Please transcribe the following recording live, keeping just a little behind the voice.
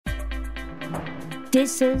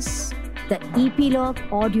This is the Epilogue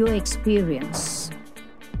Audio Experience.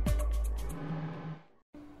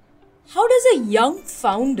 How does a young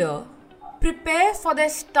founder prepare for their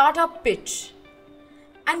startup pitch?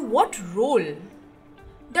 And what role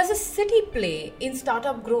does a city play in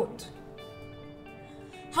startup growth?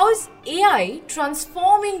 How is AI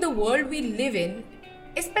transforming the world we live in,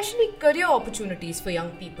 especially career opportunities for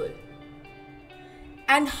young people?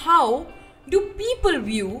 And how do people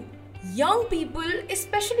view young people,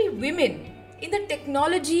 especially women, in the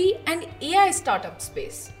technology and AI startup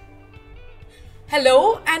space?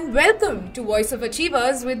 Hello and welcome to Voice of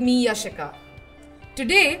Achievers with me, Yashika.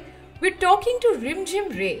 Today, we're talking to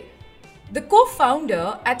Rimjim Ray, the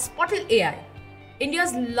co-founder at Spottle AI,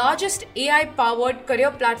 India's largest AI-powered career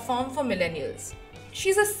platform for millennials.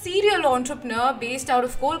 She's a serial entrepreneur based out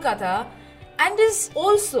of Kolkata and is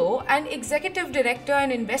also an executive director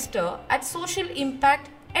and investor at social impact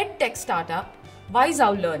edtech startup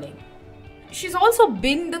Wisao Learning. She's also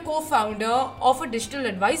been the co-founder of a digital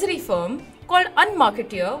advisory firm called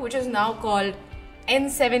Unmarketeer, which is now called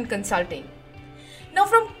N7 Consulting. Now,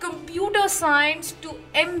 from computer science to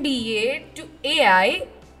MBA to AI,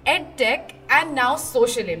 edtech, and now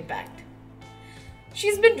social impact,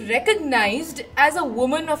 she's been recognized as a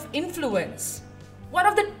woman of influence, one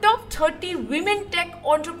of the top 30 women tech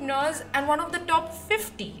entrepreneurs and one of the top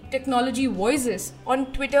 50 technology voices on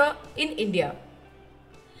Twitter in India.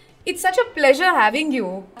 It's such a pleasure having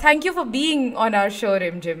you. Thank you for being on our show,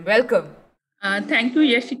 Rimjim. Welcome. Thank you,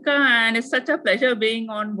 Yashika, and it's such a pleasure being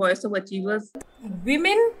on Voice of Achievers.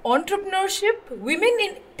 Women entrepreneurship, women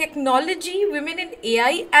in technology, women in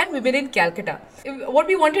AI, and women in Calcutta. What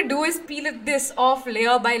we want to do is peel this off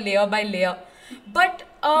layer by layer by layer. But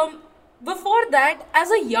before that,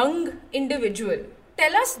 as a young individual,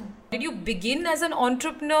 tell us, did you begin as an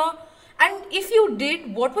entrepreneur? And if you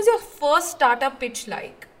did, what was your first startup pitch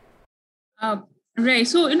like? Right.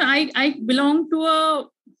 So, I belong to a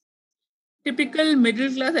typical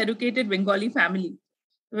middle-class educated Bengali family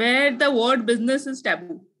where the word business is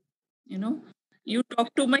taboo. You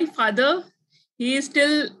talk to my father, he is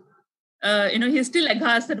still, he's still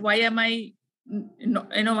aghast that why am I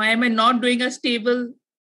not doing a stable,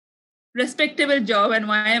 respectable job and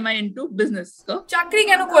why am I into business? So, Chakri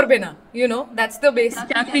keno korbe na, that's the base.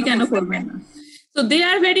 Chakri keno korbe na. So they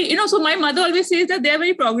are very, so my mother always says that they are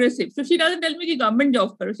very progressive. So she doesn't tell me ki government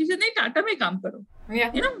job karo. She says, nahi, Tata mein kaam karo.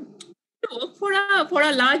 Yeah. Work for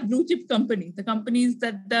a large blue chip company, the companies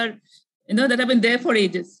that are, that have been there for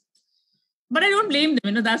ages. But I don't blame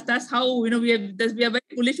them. That's how, we are very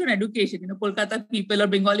bullish on education, Kolkata people or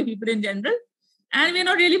Bengali people in general. And we're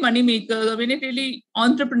not really money makers or we're not really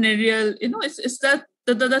entrepreneurial. It's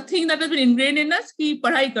the thing that has been ingrained in us, ki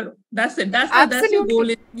padhai karo. That's it. That's your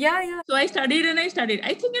goal. Yeah. So I studied.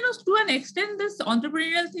 I think, to an extent, this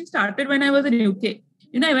entrepreneurial thing started when I was in UK.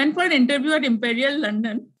 I went for an interview at Imperial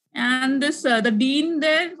London and this the dean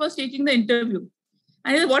there was taking the interview.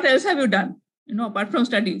 I said, what else have you done, apart from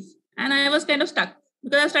studies? And I was kind of stuck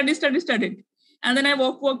because I studied. And then I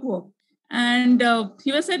walk. And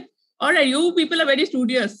he was said, all right, you people are very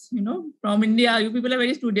studious, from India, you people are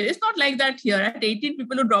very studious. It's not like that here. At 18,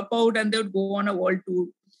 people would drop out and they would go on a world tour.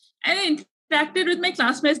 And I interacted with my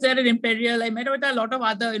classmates there at Imperial. I met with a lot of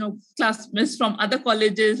other, classmates from other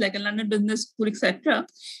colleges like a London Business School, etc.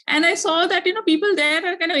 And I saw that, people there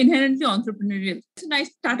are kind of inherently entrepreneurial. And I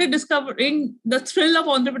started discovering the thrill of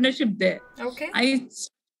entrepreneurship there. Okay. I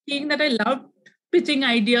seeing that I loved pitching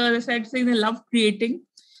ideas. I started saying I loved creating.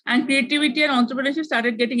 And creativity and entrepreneurship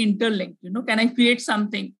started getting interlinked. Can I create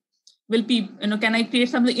something? Can I create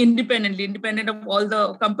something independent of all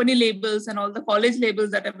the company labels and all the college labels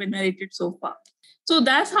that have been inherited so far? So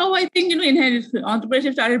that's how I think,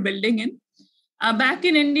 entrepreneurship started building in. Back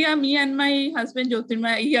in India, me and my husband,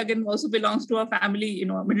 Jyotirmay, he again also belongs to a family,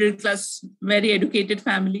 a middle class, very educated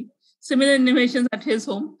family. Similar innovations at his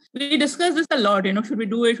home. We discussed this a lot, should we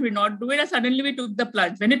do it, should we not do it? And suddenly we took the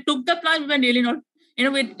plunge. When it took the plunge, we were really not,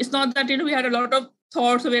 it's not that, we had a lot of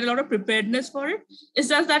thoughts, or we had a lot of preparedness for it. It's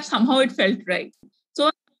just that somehow it felt right. So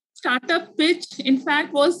startup pitch, in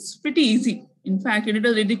fact, was pretty easy. In fact, it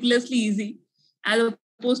was ridiculously easy as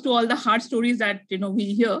opposed to all the hard stories that,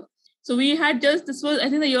 we hear. So we had this was, I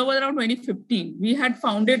think the year was around 2015. We had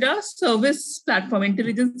founded a service platform,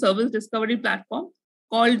 intelligence service discovery platform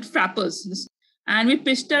called Frappers. And we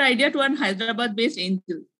pitched our idea to an Hyderabad-based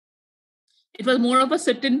angel. It was more of a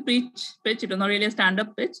sit-in pitch. It was not really a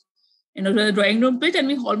stand-up pitch. It was a drawing room pitch, and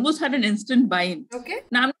we almost had an instant buy-in. Okay.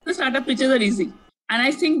 Now the startup pitches are easy. And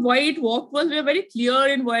I think why it worked was we were very clear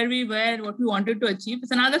in where we were and what we wanted to achieve.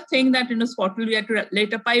 It's another thing that, Spottle, we had to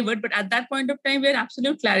later pivot. But at that point of time, we had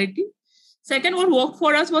absolute clarity Second, what worked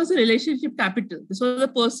for us was the relationship capital. This was the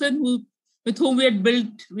person with whom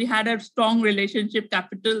we had a strong relationship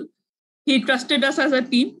capital. He trusted us as a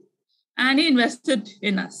team and he invested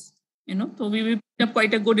in us. So we made up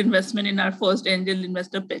quite a good investment in our first angel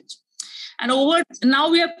investor pitch. And now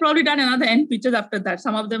we have probably done another N pitches after that.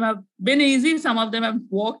 Some of them have been easy, some of them have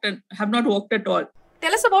worked and have not worked at all.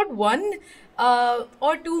 Tell us about one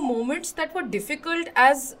or two moments that were difficult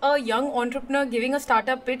as a young entrepreneur giving a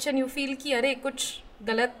startup pitch and you feel ki arey kuch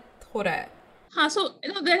galat ho raha hai. So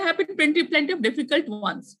there have been plenty of difficult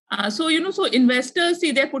ones. So investors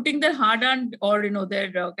see they're putting their hard-earned or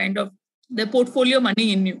their kind of their portfolio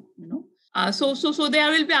money in you. So they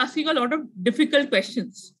will be asking a lot of difficult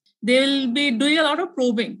questions. They will be doing a lot of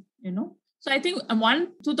probing. So I think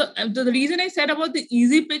the reason I said about the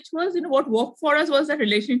easy pitch was what worked for us was that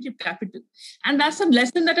relationship capital, and that's some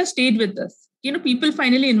lesson that has stayed with us. People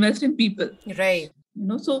finally invest in people. Right.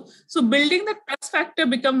 So building the trust factor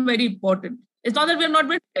become very important. It's not that we have not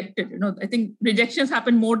been rejected. I think rejections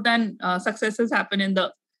happen more than successes happen in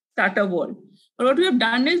the startup world. But what we have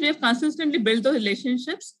done is we have consistently built those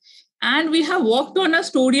relationships and we have worked on our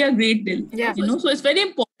story a great deal. Yeah. So it's very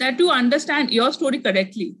important that you understand your story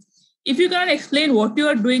correctly. If you can't explain what you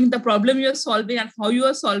are doing, the problem you are solving and how you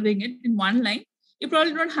are solving it in one line, you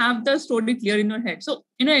probably don't have the story clear in your head. So,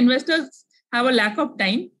 investors have a lack of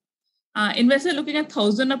time. Investors looking at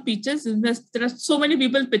thousands of pitches. There are so many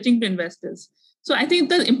people pitching to investors. So I think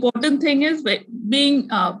the important thing is being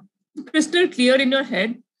crystal clear in your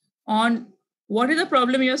head on what is the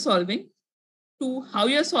problem you're solving, to how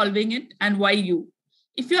you're solving it, and why you.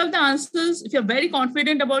 If you have the answers, if you're very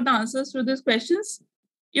confident about the answers to these questions,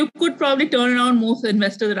 you could probably turn around most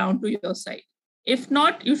investors around to your side. If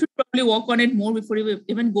not, you should probably work on it more before you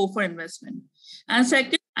even go for investment. And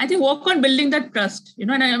second, I think work on building that trust. And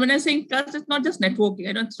when I'm saying trust, it's not just networking.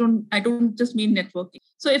 I don't just mean networking.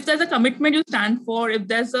 So if there's a commitment you stand for, if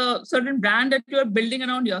there's a certain brand that you are building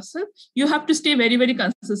around yourself, you have to stay very, very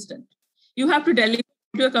consistent. You have to deliver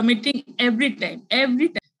what you're committing every time.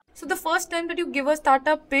 So the first time that you give a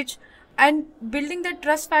startup pitch and building that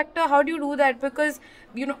trust factor, how do you do that? Because,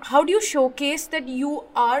 how do you showcase that you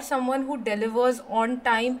are someone who delivers on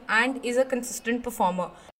time and is a consistent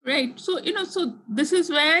performer? Right. So, so this is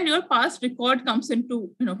where your past record comes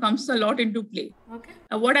a lot into play. Okay.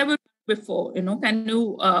 What have you done before? Can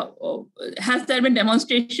you, has there been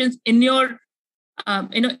demonstrations in your,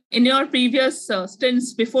 in your previous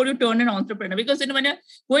stints before you turn an entrepreneur? Because, when you're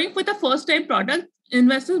going for the first time product,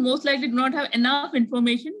 investors most likely do not have enough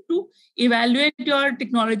information to evaluate your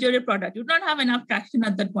technology or your product. You do not have enough traction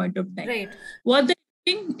at that point of time. Right. What they're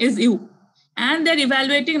doing is you. And they're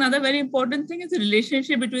evaluating another very important thing is the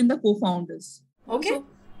relationship between the co-founders. Okay.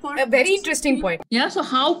 So, a very interesting point. Yeah. So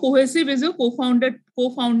how cohesive is your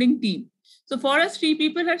co-founding team? So for us, 3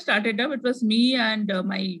 people had started up. It was me and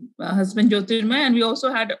my husband Jyotirmay, and we also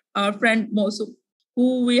had our friend Mosu,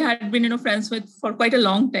 who we had been friends with for quite a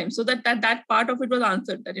long time. So that part of it was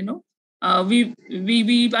answered. That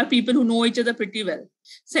we are people who know each other pretty well.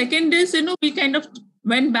 Second is we kind of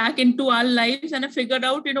went back into our lives and figured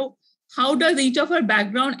out how does each of our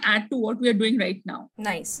background add to what we are doing right now.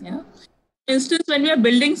 Nice. Yeah. For instance, when we are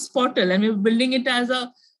building Spottle and we're building it as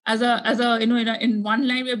a in one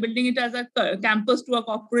line, we're building it as a campus to a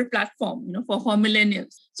corporate platform, for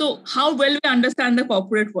millennials. So how well we understand the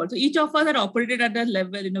corporate world. So each of us had operated at that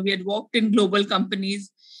level. We had worked in global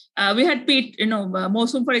companies. We had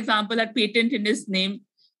Mosum, for example, had patent in his name.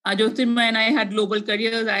 Jyotirmay and I had global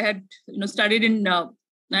careers. I had, studied in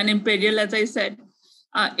an Imperial, as I said.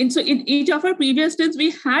 In each of our previous stints,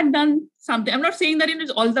 we had done something. I'm not saying that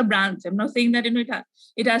it's all the brands. I'm not saying that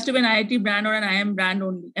it has to be an IIT brand or an IIM brand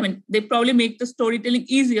only. I mean, they probably make the storytelling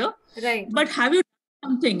easier. Right. But have you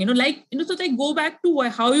done something? So they go back to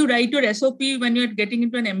how you write your SOP when you're getting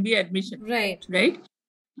into an MBA admission. Right. Right.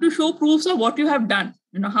 To show proofs of what you have done.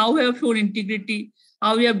 How you have shown integrity,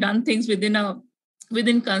 how you have done things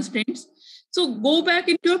within constraints. So go back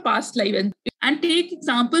into your past life and take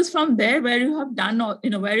examples from there where you have done,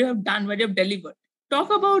 where you have delivered.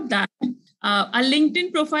 Talk about that. A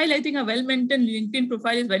LinkedIn profile, I think a well-maintained LinkedIn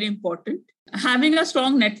profile is very important. Having a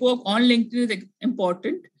strong network on LinkedIn is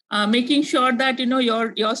important. Making sure that,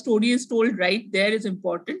 your story is told right there is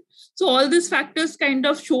important. So all these factors kind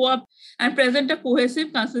of show up and present a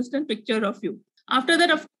cohesive, consistent picture of you. After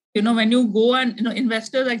that, when you go and,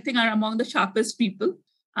 investors, I think, are among the sharpest people.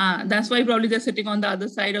 That's why probably they're sitting on the other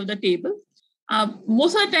side of the table.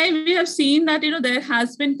 Most of the time we have seen that, there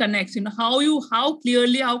has been connects, how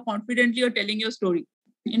clearly, how confidently you're telling your story.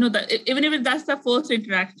 That even if that's the first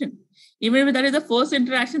interaction, even if that is the first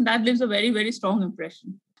interaction, that leaves a very, very strong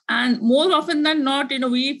impression. And more often than not,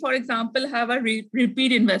 we, for example, have a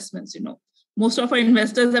repeat investments. Most of our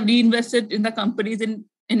investors have reinvested in the companies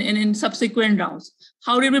in subsequent rounds.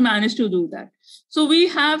 How did we manage to do that? So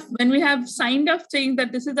when we have signed up saying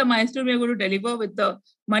that this is the milestone we are going to deliver with the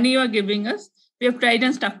money you are giving us, we have tried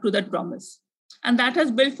and stuck to that promise. And that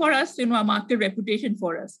has built for us, a market reputation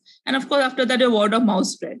for us. And of course, after that, a word of mouth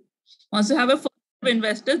spread. Once you have a first set of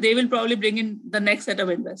investors, they will probably bring in the next set of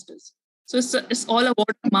investors. So it's all a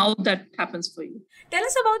word of mouth that happens for you. Tell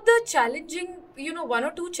us about the challenging, one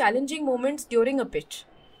or two challenging moments during a pitch.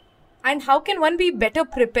 And how can one be better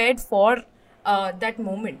prepared for that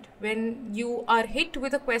moment when you are hit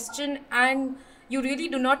with a question and you really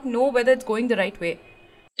do not know whether it's going the right way?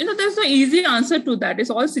 There's no easy answer to that. It's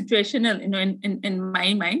all situational, in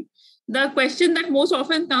my mind. The question that most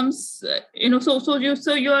often comes, you're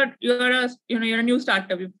a new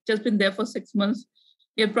startup. You've just been there for 6 months.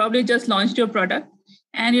 You've probably just launched your product,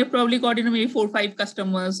 and you've probably got, maybe 4 or 5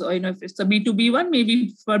 customers, or, if it's a B2B one,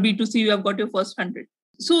 maybe for B2C, you have got your first 100.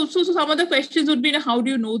 So some of the questions would be, how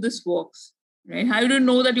do you know this works, right? How do you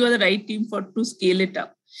know that you are the right team to scale it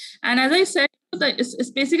up? And as I said, it's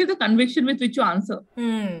basically the conviction with which you answer.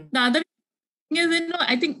 The other thing is,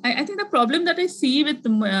 I think the problem that I see with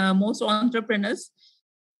most entrepreneurs,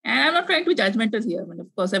 and I'm not trying to be judgmental here.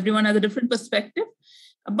 Of course, everyone has a different perspective.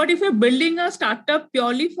 But if you're building a startup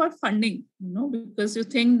purely for funding, because you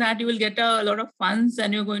think that you will get a lot of funds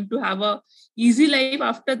and you're going to have a easy life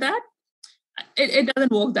after that, it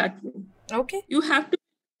doesn't work that way. Okay. You have to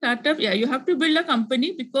you have to build a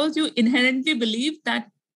company because you inherently believe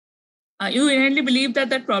that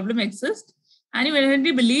that problem exists, and you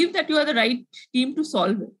inherently believe that you are the right team to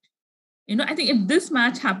solve it. I think if this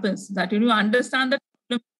match happens, that you understand the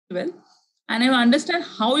problem well, and you understand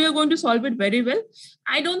how you're going to solve it very well,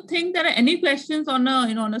 I don't think there are any questions on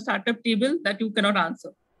a startup table that you cannot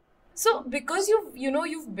answer. So because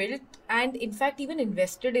you've built and in fact even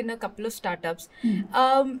invested in a couple of startups,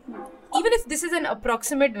 even if this is an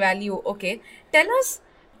approximate value, okay, tell us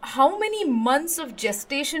how many months of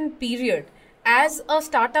gestation period as a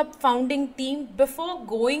startup founding team before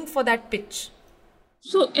going for that pitch?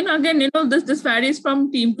 So, again, this varies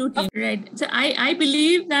from team to team, right? So I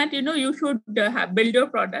believe that, you should build your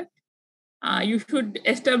product, you should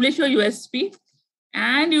establish your USP,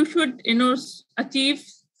 and you should, achieve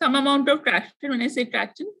some amount of traction. When I say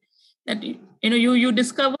traction, that, you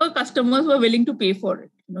discover customers who are willing to pay for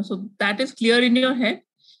it, so that is clear in your head.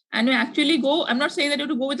 And you actually go, I'm not saying that you have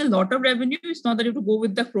to go with a lot of revenue. It's not that you have to go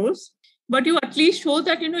with the crores, but you at least show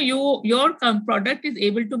that, your product is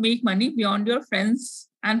able to make money beyond your friends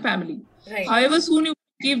and family. Right. However soon you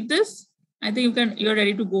achieve this, I think you're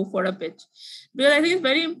ready to go for a pitch. Because I think it's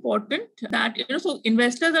very important that, so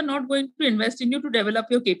investors are not going to invest in you to develop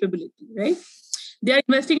your capability, right? They are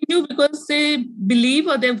investing in you because they believe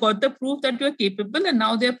or they've got the proof that you're capable, and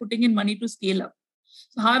now they're putting in money to scale up.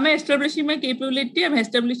 So how am I establishing my capability? I'm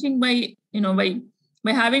establishing by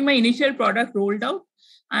having my initial product rolled out.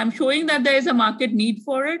 I'm showing that there is a market need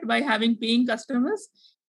for it by having paying customers,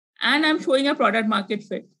 and I'm showing a product market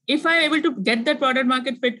fit. If I'm able to get that product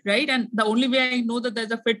market fit right, and the only way I know that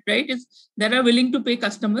there's a fit right is that are willing to pay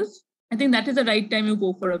customers, I think that is the right time you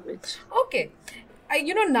go for a pitch. Okay.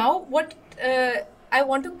 Now what I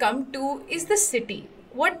want to come to is the city.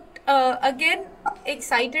 What again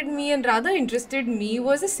excited me and rather interested me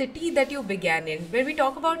was the city that you began in. When we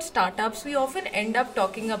talk about startups, we often end up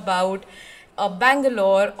talking about a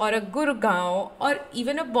Bangalore or a Gurgaon or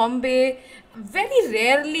even a Bombay. Very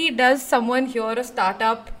rarely does someone hear a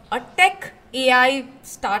startup, a tech AI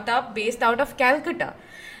startup based out of Calcutta.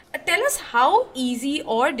 Tell us, how easy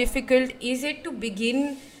or difficult is it to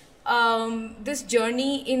begin this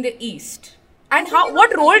journey in the East? And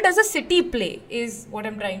what role does a city play is what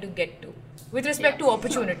I'm trying to get to with respect to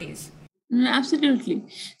opportunities. Absolutely.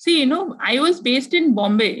 See, I was based in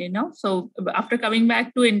Bombay, so after coming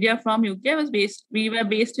back to India from UK, we were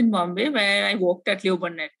based in Bombay, where I worked at Leo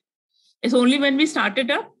Burnett. It's only when we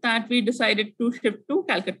started up that we decided to shift to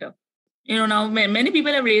Calcutta. Now many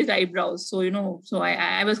people have raised eyebrows. So, so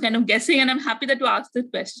I was kind of guessing, and I'm happy that you asked this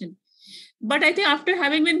question. But I think after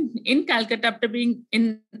having been in Calcutta, after being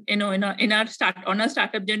in our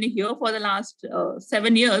startup journey here for the last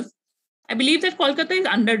 7 years, I believe that Kolkata is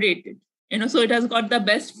underrated. So it has got the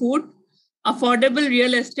best food, affordable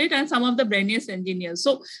real estate, and some of the brainiest engineers.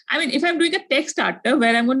 So, if I'm doing a tech startup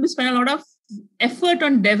where I'm going to spend a lot of effort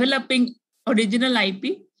on developing original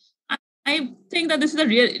IP, I think that this is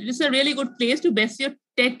a really good place to base your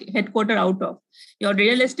tech headquarter out of. Your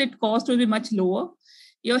real estate cost will be much lower.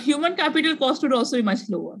 your human capital cost would also be much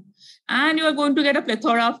lower. And you are going to get a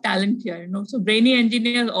plethora of talent here, so brainy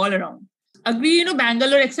engineers all around. Agree,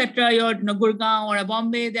 Bangalore, etc., your Gurgaon or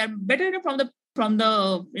Bombay, they are better from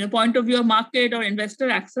the point of view of market or investor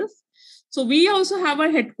access. So we also have our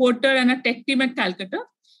headquarters and a tech team at Calcutta.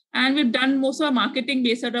 And we've done most of our marketing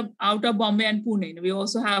based out of Bombay and Pune. We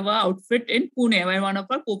also have an outfit in Pune where one of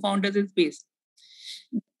our co-founders is based.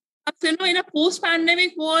 In a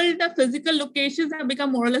post-pandemic world, the physical locations have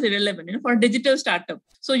become more or less irrelevant, for a digital startup.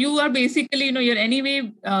 So you are basically, you're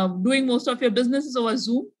anyway doing most of your businesses over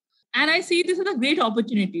Zoom. And I see this as a great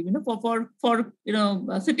opportunity, for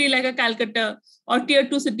a city like a Calcutta or tier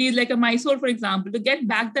 2 cities like a Mysore, for example, to get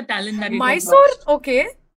back the talent that Mysore, okay.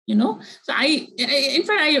 So in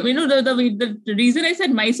fact, the reason I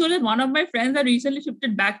said Mysore is one of my friends that recently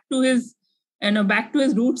shifted back to his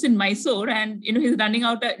roots in Mysore, and he's running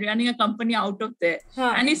a company out of there.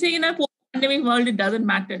 And he's saying in a post-pandemic world, it doesn't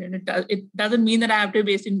matter, and it doesn't mean that I have to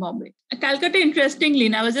be based in Bombay. Calcutta, interestingly,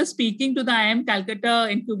 and I was just speaking to the IIM Calcutta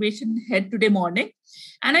incubation head today morning,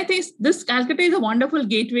 and I think this Calcutta is a wonderful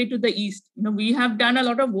gateway to the east. We have done a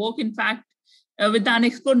lot of work, in fact, with the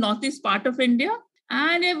unexplored northeast part of India,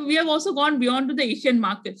 and we have also gone beyond to the Asian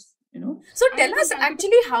markets. So tell us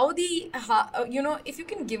actually how if you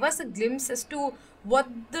can give us a glimpse as to what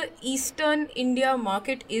the Eastern India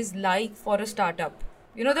market is like for a startup.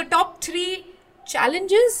 The top 3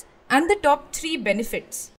 challenges and the top 3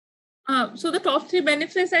 benefits. So the top 3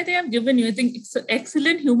 benefits I think I've given you. I think it's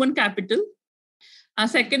excellent human capital.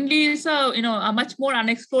 Secondly, is a much more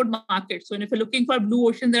unexplored market. So if you're looking for blue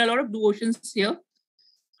ocean, there are a lot of blue oceans here.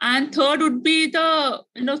 And third would be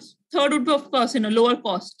of course, lower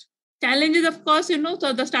cost. Challenges, of course,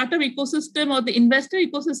 so the startup ecosystem or the investor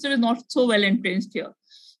ecosystem is not so well entrenched here.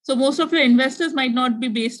 So most of your investors might not be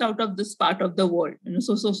based out of this part of the world.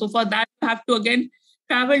 So for that, you have to again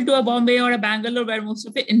travel to a Bombay or a Bangalore where most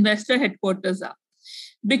of the investor headquarters are.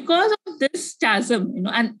 Because of this chasm,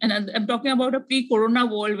 and I'm talking about a pre-corona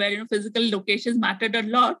world where physical locations mattered a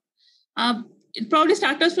lot. Probably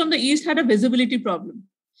startups from the East had a visibility problem.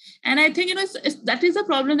 And I think, that is a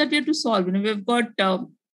problem that we have to solve. We've got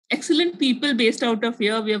excellent people based out of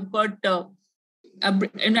here. We have got,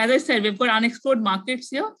 and as I said, we've got unexplored markets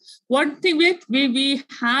here. One thing we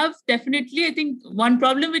have definitely, I think one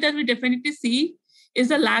problem that we definitely see is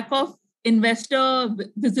the lack of investor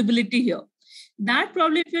visibility here. That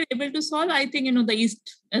problem, if you're able to solve, I think, the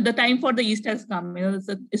East, the time for the East has come.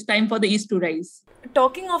 It's time for the East to rise.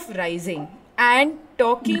 Talking of rising and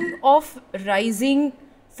talking of rising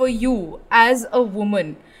for you as a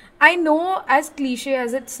woman, I know as cliche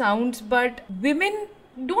as it sounds, but women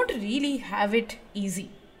don't really have it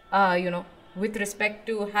easy, with respect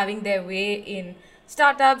to having their way in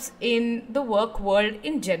startups, in the work world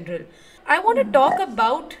in general. I want to talk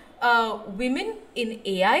about women in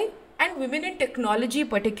AI and women in technology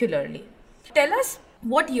particularly. Tell us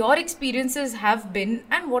what your experiences have been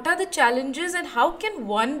and what are the challenges and how can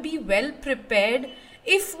one be well prepared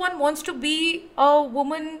if one wants to be a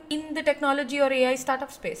woman in the technology or AI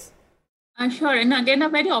startup space. Sure. And again, a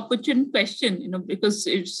very opportune question, because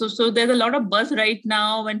so there's a lot of buzz right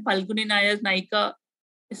now when Falguni Nayar's Nykaa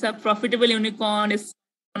is a profitable unicorn, is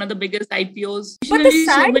one of the biggest IPOs. But the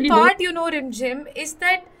sad part, Rimjim, is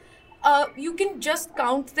that you can just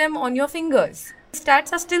count them on your fingers.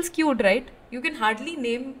 Stats are still skewed, right? You can hardly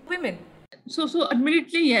name women. So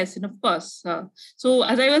admittedly, yes, and of course. So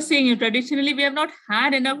as I was saying, traditionally, we have not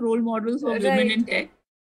had enough role models of women in tech.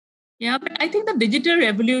 Yeah, but I think the digital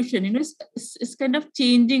revolution, is kind of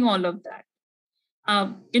changing all of that.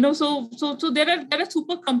 So there are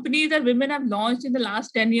super companies that women have launched in the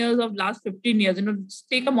last 10 years or last 15 years.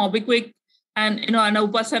 Take a MobiKwik and an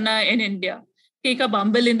Upasana in India. Take a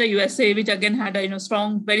Bumble in the USA, which again had a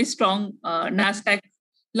very strong NASDAQ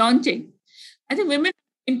launching. I think women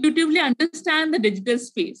intuitively understand the digital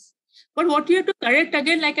space. But what you have to correct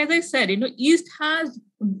again, like as I said, East has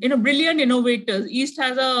brilliant innovators. East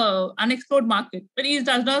has a unexplored market, but East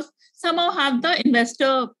does not somehow have the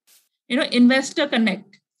investor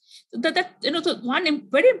connect. So one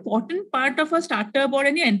very important part of a startup or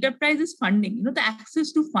any enterprise is funding. The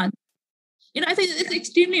access to funds. I think it's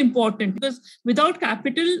extremely important because without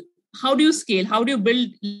capital, how do you scale? How do you build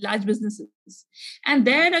large businesses? And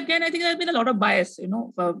there again, I think there's been a lot of bias,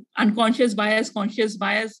 unconscious bias, conscious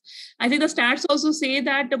bias. I think the stats also say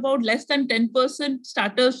that about less than 10%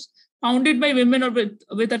 startups founded by women or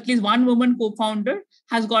with at least one woman co-founder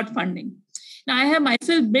has got funding. Now, I have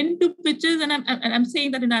myself been to pitches and I'm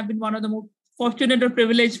saying that I've been one of the more fortunate or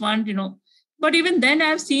privileged ones, But even then,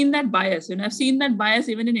 I've seen that bias. I've seen that bias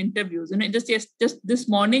even in interviews. Just this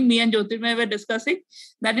morning, me and Jyotirmay were discussing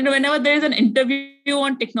that, whenever there is an interview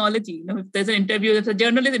on technology, if there's an interview, if a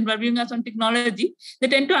journalist interviewing us on technology, they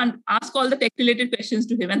tend to ask all the tech-related questions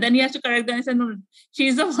to him. And then he has to correct them and say, no,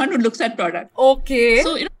 she's the one who looks at product. Okay.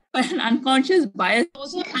 So, an unconscious bias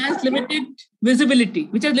also has limited visibility,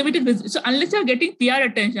 which has limited so unless you're getting PR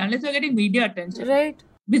attention, unless you're getting media attention, right,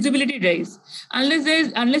 visibility rise.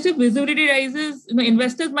 Unless your visibility rises,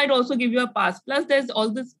 investors might also give you a pass. Plus, there's all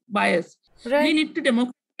this bias. Right. We need to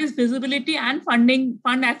democratize visibility and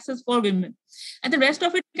fund access for women, and the rest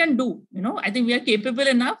of it we can do. I think we are capable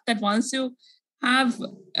enough that once you have,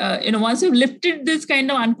 once you've lifted this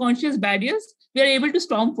kind of unconscious barriers, we are able to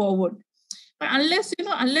storm forward. But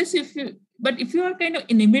if you are kind of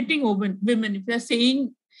inhibiting women, if you are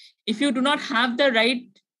saying, if you do not have the right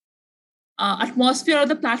atmosphere or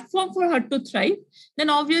the platform for her to thrive,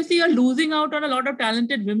 then obviously you're losing out on a lot of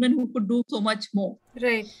talented women who could do so much more.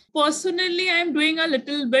 Right. Personally, I'm doing a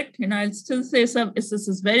little bit, I'll still say this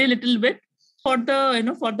is very little bit for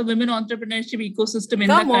the women entrepreneurship ecosystem in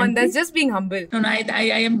the country. Come on, that's just being humble. No,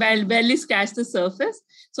 I am barely scratched the surface.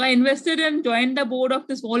 So I invested and joined the board of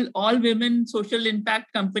this all women social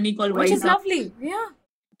impact company called Which Wise is lovely. Yeah.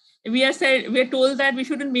 We are told that we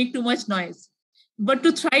shouldn't make too much noise. But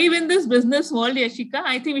to thrive in this business world, Yashika,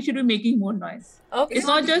 I think we should be making more noise. Okay. It's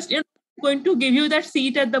not just going to give you that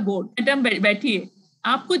seat at the board. बैठिए,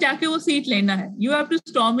 आपको जाके वो seat लेना है. You have to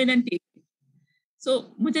storm in and take it.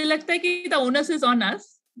 So मुझे लगता है कि the onus is on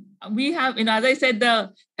us. We have, as I said,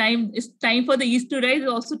 it's time for the East to rise.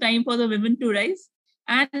 It's also time for the women to rise,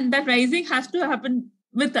 and that rising has to happen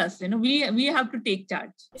with us. We have to take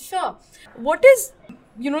charge. Sure. What is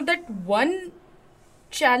that one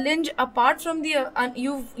challenge apart from the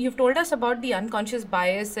you've told us about the unconscious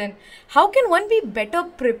bias, and how can one be better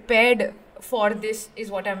prepared for this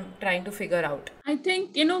is what I'm trying to figure out. I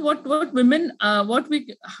think what women what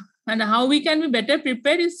we and how we can be better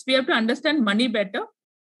prepared is we have to understand money better,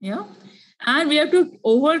 and we have to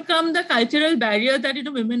overcome the cultural barrier that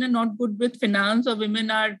women are not good with finance, or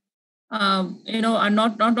women are are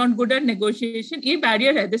not good at negotiation. This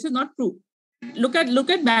barrier hai. This is not true. Look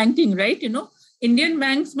at banking, right? Indian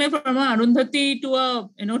banks, from Arundhati to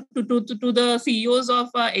to the CEOs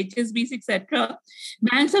of HSBC, etc.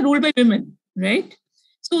 Banks are ruled by women, right?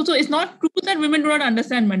 So it's not true that women do not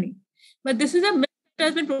understand money, but this is a myth that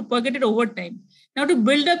has been propagated over time. Now, to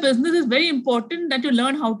build a business is very important that you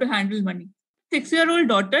learn how to handle money. 6-year-old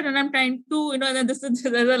daughter, and I'm trying to,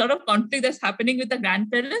 there's a lot of conflict that's happening with the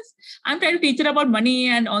grandparents. I'm trying to teach her about money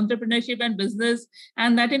and entrepreneurship and business,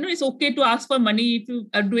 and that, it's okay to ask for money if you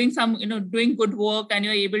are doing doing good work and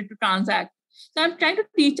you're able to transact. So I'm trying to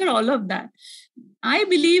teach her all of that. I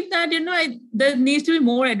believe that, there needs to be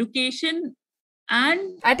more education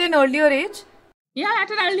and... At an earlier age? Yeah, at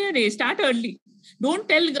an earlier age. Start early. Don't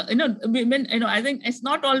tell, women, I think it's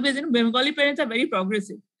not always, Bengali parents are very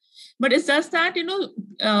progressive. But it's just that,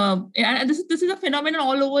 and this is a phenomenon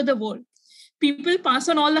all over the world. People pass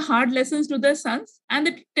on all the hard lessons to their sons, and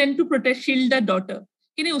they tend to shield their daughter.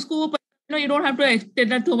 You don't have to tell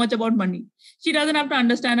her too much about money. She doesn't have to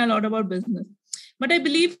understand a lot about business. But I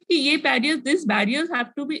believe these barriers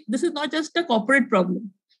have to be, this is not just a corporate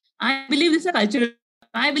problem. I believe this is a cultural,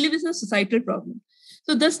 I believe this is a societal problem.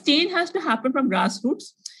 So this change has to happen from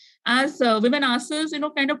grassroots. As women ourselves,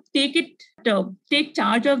 kind of take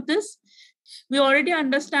charge of this. We already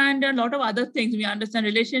understand a lot of other things. We understand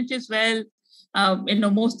relationships well.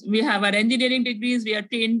 We have our engineering degrees. We're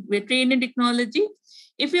trained in technology.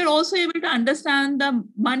 If you're also able to understand the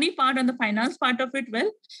money part and the finance part of it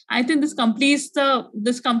well, I think this completes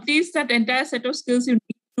that entire set of skills you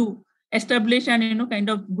need to establish and kind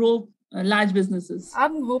of grow large businesses.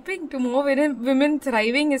 I'm hoping to more women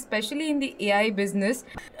thriving, especially in the AI business.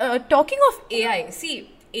 Talking of AI,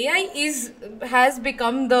 see, AI has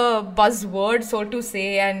become the buzzword, so to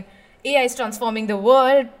say, and AI is transforming the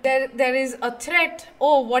world. There is a threat.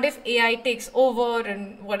 Oh, what if AI takes over,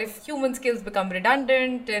 and what if human skills become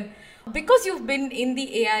redundant? And because you've been in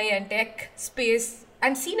the AI and tech space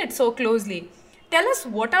and seen it so closely, tell us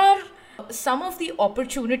what are some of the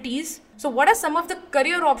opportunities. So what are some of the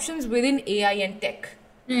career options within AI and tech?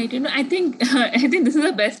 Right. I think this is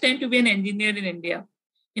the best time to be an engineer in India.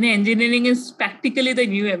 Engineering is practically the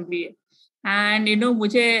new MBA. And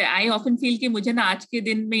I often feel कि मुझे ना आज के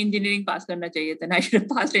दिन में engineering pass करना चाहिए था. I should have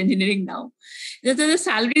passed engineering now. The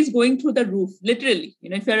salary is going through the roof, literally.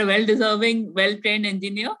 If you're a well-deserving, well-trained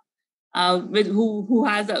engineer who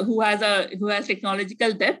has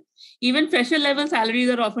technological depth, even fresher level salaries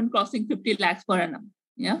are often crossing 50 lakhs per annum.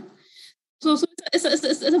 Yeah. So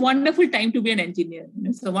it's a wonderful time to be an engineer.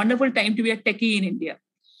 It's a wonderful time to be a techie in India.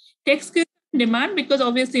 Tech skills in demand because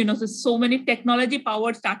obviously, there's so many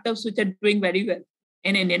technology-powered startups which are doing very well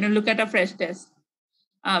in India. Look at a fresh test,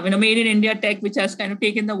 made in India tech, which has kind of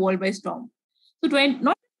taken the world by storm. So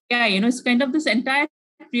not AI, it's kind of this entire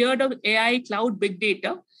period of AI, cloud, big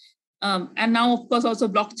data. And now, of course, also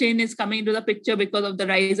blockchain is coming into the picture because of the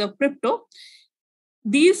rise of crypto.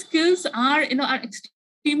 These skills are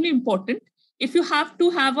extremely important if you have to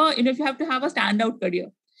have a standout career.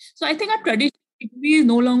 So I think our traditional degree is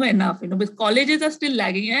no longer enough, because colleges are still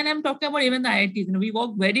lagging. And I'm talking about even the IITs. We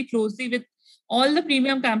work very closely with all the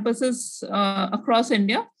premium campuses across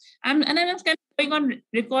India. And I'm kind of going on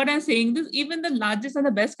record and saying this, even the largest and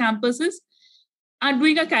the best campuses are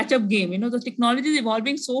doing a catch-up game. The technology is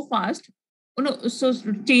evolving so fast. So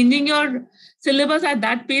changing your syllabus at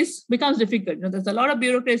that pace becomes difficult. There's a lot of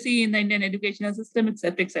bureaucracy in the Indian educational system,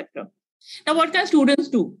 etc., etc. Now, what can students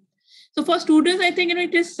do? So for students, I think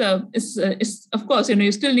it is of course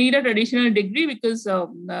you still need a traditional degree because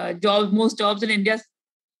most jobs in India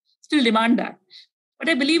still demand that. But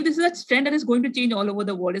I believe this is a trend that is going to change all over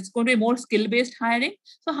the world. It's going to be more skill-based hiring.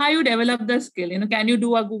 So how you develop the skill? Can you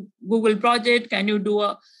do a Google project? Can you do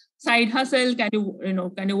a side hustle? Can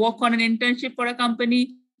you work on an internship for a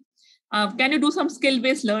company? Can you do some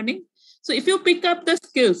skill-based learning? So if you pick up the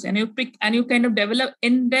skills and you kind of develop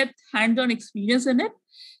in-depth hands-on experience in it,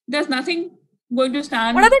 there's nothing going to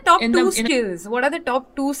stand. What are the top two skills? What are the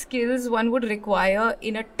top 2 skills one would require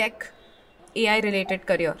in a tech AI-related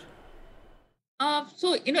career?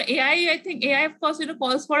 So AI, I think AI, of course,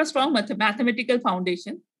 calls for a strong mathematical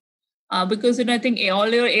foundation. Because I think all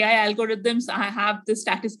your AI algorithms have the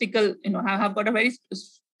statistical, have got a very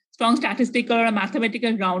strong statistical or a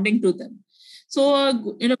mathematical grounding to them. So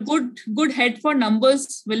good head for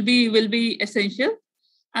numbers will be essential.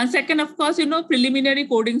 And second, of course, preliminary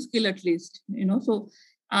coding skill at least. So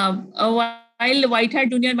while white hat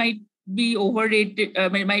junior might be overrated,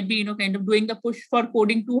 might be kind of doing the push for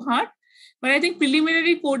coding too hard, but I think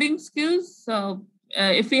preliminary coding skills.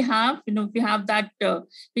 If we have that,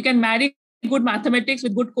 we can marry good mathematics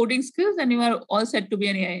with good coding skills, and you are all set to be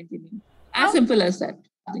an AI engineer. As simple as that.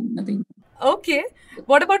 Nothing. Okay.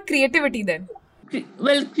 What about creativity then?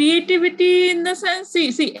 Well, creativity in the sense,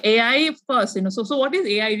 see, AI, of course, so what is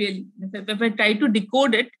AI really? If I try to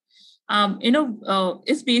decode it,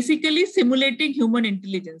 it's basically simulating human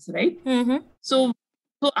intelligence, right? Mm-hmm. So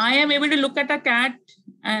I am able to look at a cat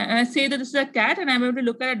and I say that this is a cat, and I'm able to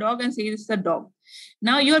look at a dog and say this is a dog.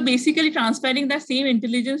 Now you are basically transferring that same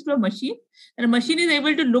intelligence to a machine, and a machine is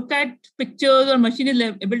able to look at pictures, or machine is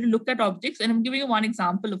able to look at objects. And I'm giving you one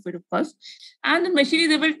example of it, of course. And the machine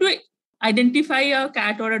is able to identify a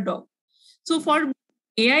cat or a dog. So for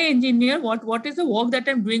AI engineer, what is the work that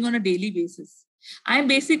I'm doing on a daily basis? I'm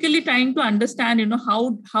basically trying to understand,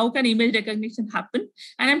 how can image recognition happen,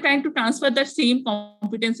 and I'm trying to transfer that same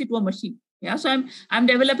competency to a machine. Yeah, so I'm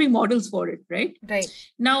developing models for it, right? Right.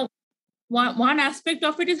 Now, one aspect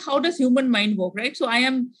of it is how does human mind work, right? So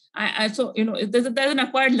there's an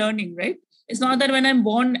acquired learning, right? It's not that when I'm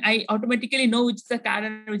born, I automatically know which is a cat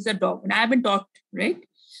and which is a dog, and I haven't taught, right?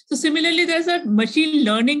 So similarly, there's a machine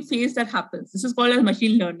learning phase that happens. This is called as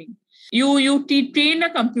machine learning. You train a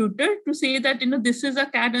computer to say that this is a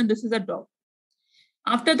cat and this is a dog.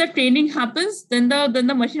 After the training happens, then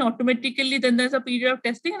the machine automatically, then there's a period of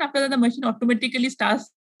testing, and after that the machine automatically starts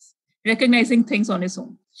recognizing things on its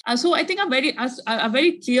own. So I think a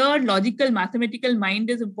very clear, logical, mathematical mind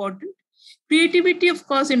is important. Creativity, of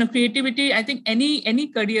course, creativity. I think any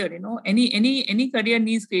career, any career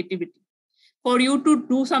needs creativity. For you to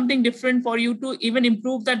do something different, for you to even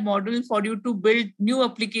improve that model, for you to build new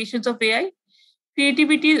applications of AI,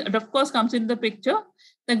 creativity, of course, comes into the picture.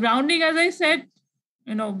 The grounding, as I said,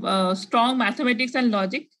 strong mathematics and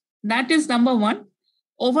logic, that is number one.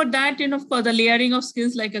 Over that, of course, the layering of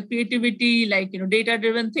skills like a creativity, like,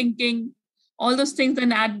 data-driven thinking, all those things,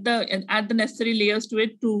 and add the necessary layers to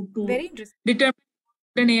it to Very interesting. Determine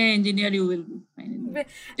an AI engineer you will be.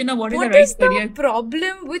 What is the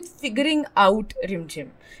problem with figuring out, Rimjim?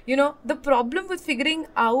 The problem with figuring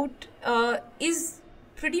out is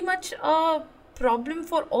pretty much a problem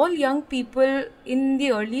for all young people in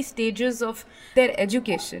the early stages of their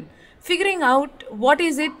education. Figuring out what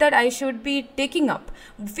is it that I should be taking up,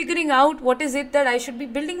 figuring out what is it that I should be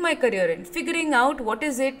building my career in, figuring out what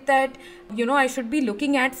is it that I should be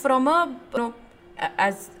looking at from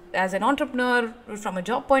as an entrepreneur, from a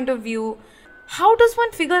job point of view. How does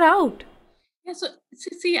one figure out? Yeah, so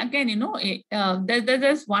see again,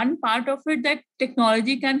 there's one part of it that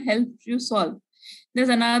technology can help you solve. There's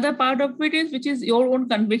another part of it which is your own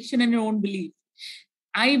conviction and your own belief.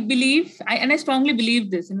 I believe, and I strongly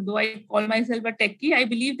believe this, though I call myself a techie, I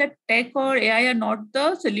believe that tech or AI are not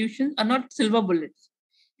the solutions, are not silver bullets.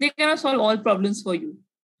 They cannot solve all problems for you.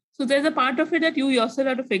 So there's a part of it that you yourself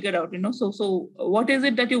have to figure out, So what is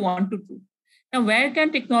it that you want to do? Now, where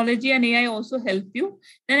can technology and AI also help you?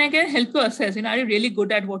 Then I can help you assess, are you really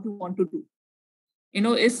good at what you want to do?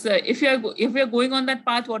 If you're going on that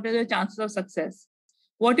path, what are the chances of success?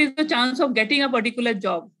 What is the chance of getting a particular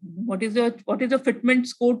job? What is the fitment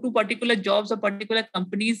score to particular jobs or particular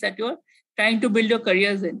companies that you're trying to build your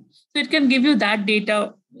careers in? So it can give you that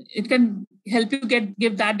data. It can help you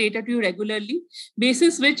give that data to you regularly,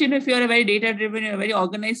 basis which, if you're a very data driven, a very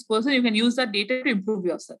organized person, you can use that data to improve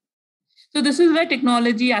yourself. So this is where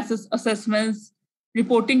technology assessments,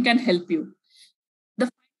 reporting can help you.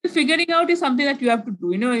 Figuring out is something that you have to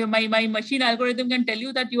do. My machine algorithm can tell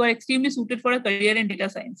you that you are extremely suited for a career in data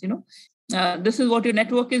science. This is what your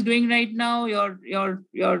network is doing right now. Your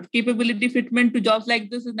capability fitment to jobs like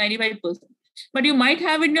this is 95%. But you might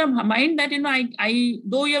have in your mind that I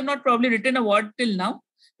though you have not probably written a word till now,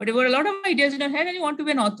 but you've got a lot of ideas in your head and you want to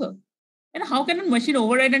be an author. And how can a machine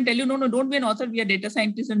override and tell you, no, don't be an author, be a data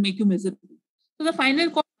scientist, and make you miserable? So the final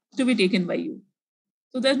call has to be taken by you.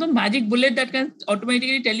 So there's no magic bullet that can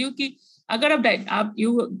automatically tell you कि अगर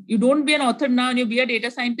you don't be an author now and you be a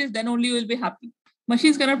data scientist, then only you will be happy.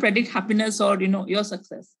 Machines cannot predict happiness or your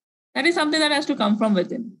success. That is something that has to come from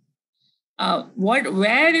within.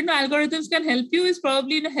 Where algorithms can help you is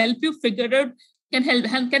probably help you figure out, can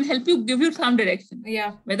help you, give you some direction.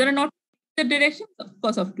 Yeah. Whether or not the direction, of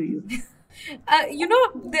course, up to you.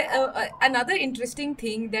 Another interesting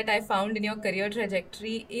thing that I found in your career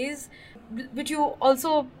trajectory is, which you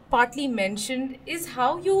also partly mentioned, is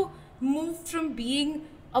how you moved from being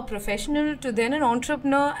a professional to then an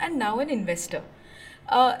entrepreneur and now an investor.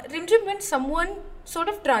 Rimjim, when someone sort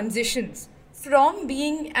of transitions from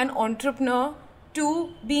being an entrepreneur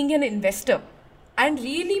to being an investor and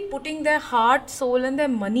really putting their heart, soul and their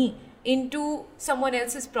money into someone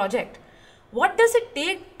else's project, what does it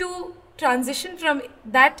take to transition from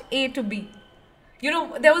that A to B?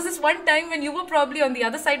 There was this one time when you were probably on the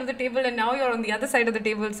other side of the table and now you're on the other side of the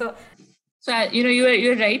table. So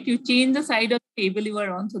you're right. You changed the side of the table you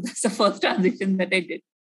were on. So that's the first transition that I did.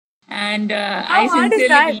 And how hard is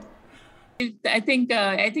that? I think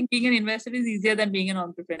being an investor is easier than being an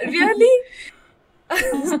entrepreneur. Really?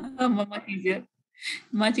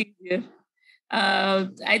 Much easier.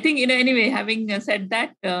 I think, anyway, having said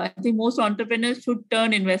that, I think most entrepreneurs should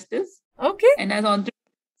turn investors. Okay. And as entrepreneurs,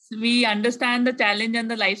 we understand the challenge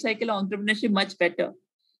and the life cycle of entrepreneurship much better.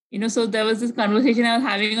 So there was this conversation I was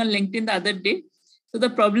having on LinkedIn the other day. So the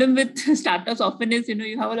problem with startups often is,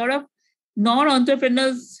 you have a lot of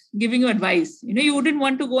non-entrepreneurs giving you advice. You wouldn't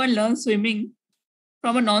want to go and learn swimming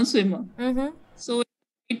from a non-swimmer. Mm-hmm. So you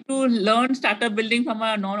need to learn startup building from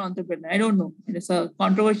a non-entrepreneur. I don't know. It's a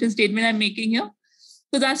controversial statement I'm making here.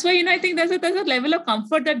 So that's why, I think there's a level of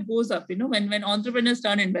comfort that goes up, when entrepreneurs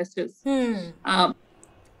turn investors.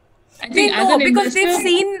 I think they know because they've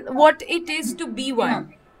seen what it is to be one.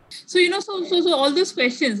 Yeah. So, so all those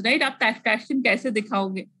questions, right? आप passion कैसे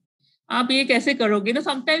दिखाओगे? आप ये कैसे करोगे?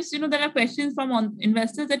 Sometimes, there are questions from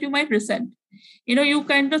investors that you might resent. You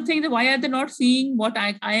kind of think that why are they not seeing what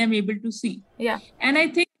I am able to see? Yeah. And I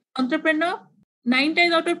think entrepreneur, 9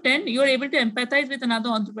 times out of 10, you are able to empathize with another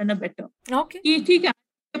entrepreneur better. Okay. ठीक है,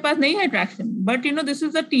 आपके पास नहीं है traction, but this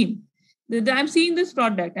is a team. I'm seeing this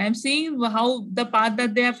product. I'm seeing how the path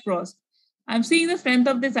that they have crossed. I'm seeing the strength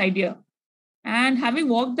of this idea. And having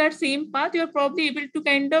walked that same path, you're probably able to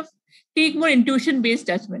kind of take more intuition-based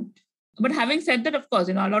judgment. But having said that, of course,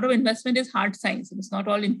 a lot of investment is hard science. It's not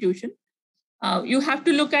all intuition. You have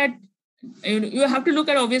to look at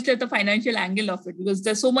obviously at the financial angle of it, because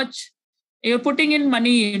there's so much you're putting in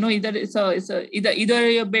money. Either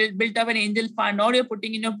you built up an angel fund or you're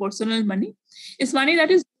putting in your personal money. It's money that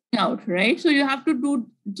is out, right? So you have to do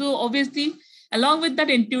so. Obviously, along with that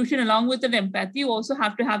intuition, along with that empathy, you also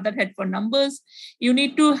have to have that head for numbers. You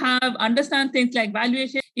need to understand things like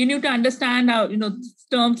valuation. You need to understand how,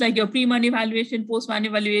 terms like your pre-money valuation, post-money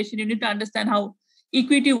valuation. You need to understand how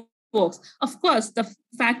equity works. Of course, the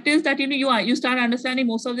fact is that you start understanding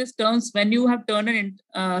most of these terms when you have turned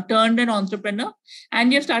an entrepreneur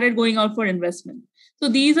and you've started going out for investment. So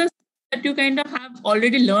these are that you kind of have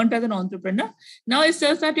already learned as an entrepreneur. Now it's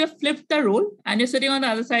just that you've flipped the role and you're sitting on the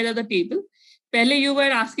other side of the table. Pehle you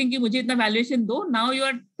were asking कि मुझे इतना valuation दो. Now you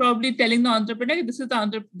are probably telling the entrepreneur this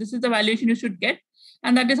is the valuation you should get,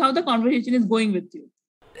 and that is how the conversation is going with you.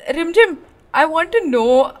 Rimjim, I want to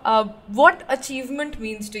know what achievement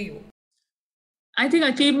means to you. I think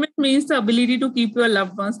achievement means the ability to keep your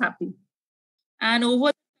loved ones happy. And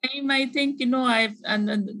over time, I think,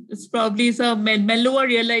 and it's probably a mellower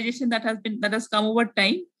realization that has come over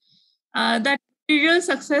time, that material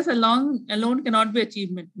success alone cannot be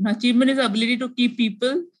achievement. Achievement is the ability to keep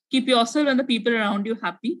yourself and the people around you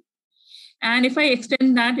happy. And if I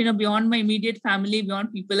extend that, beyond my immediate family,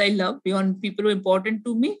 beyond people I love, beyond people who are important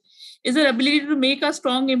to me, is the ability to make a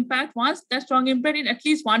strong impact, once that strong impact in at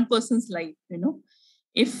least one person's life.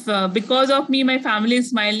 If because of me, my family is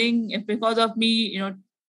smiling, if because of me,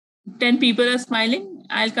 10 people are smiling,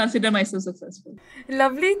 I'll consider myself successful.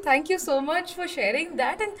 Lovely. Thank you so much for sharing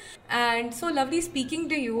that. And so lovely speaking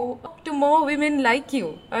to you, to more women like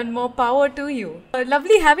you, and more power to you.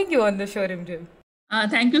 Lovely having you on the show, Rimjim.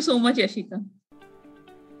 Thank you so much, Yashika.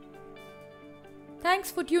 Thanks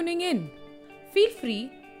for tuning in. Feel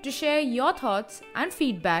free to share your thoughts and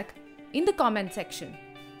feedback in the comment section.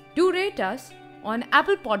 Do rate us on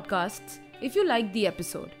Apple Podcasts if you like the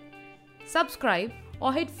episode. Subscribe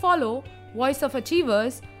or hit follow Voice of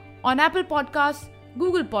Achievers on Apple Podcasts,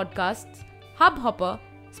 Google Podcasts, Hubhopper,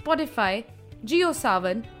 Spotify,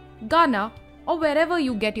 JioSaavn, Gaana, or wherever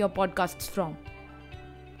you get your podcasts from.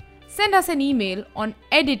 Send us an email on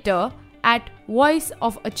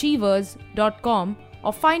editor@voiceofachievers.com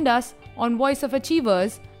or find us on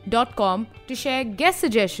voiceofachievers.com to share guest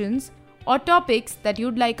suggestions or topics that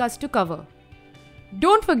you'd like us to cover.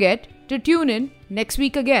 Don't forget to tune in next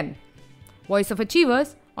week again. Voice of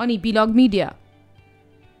Achievers on Epilogue Media.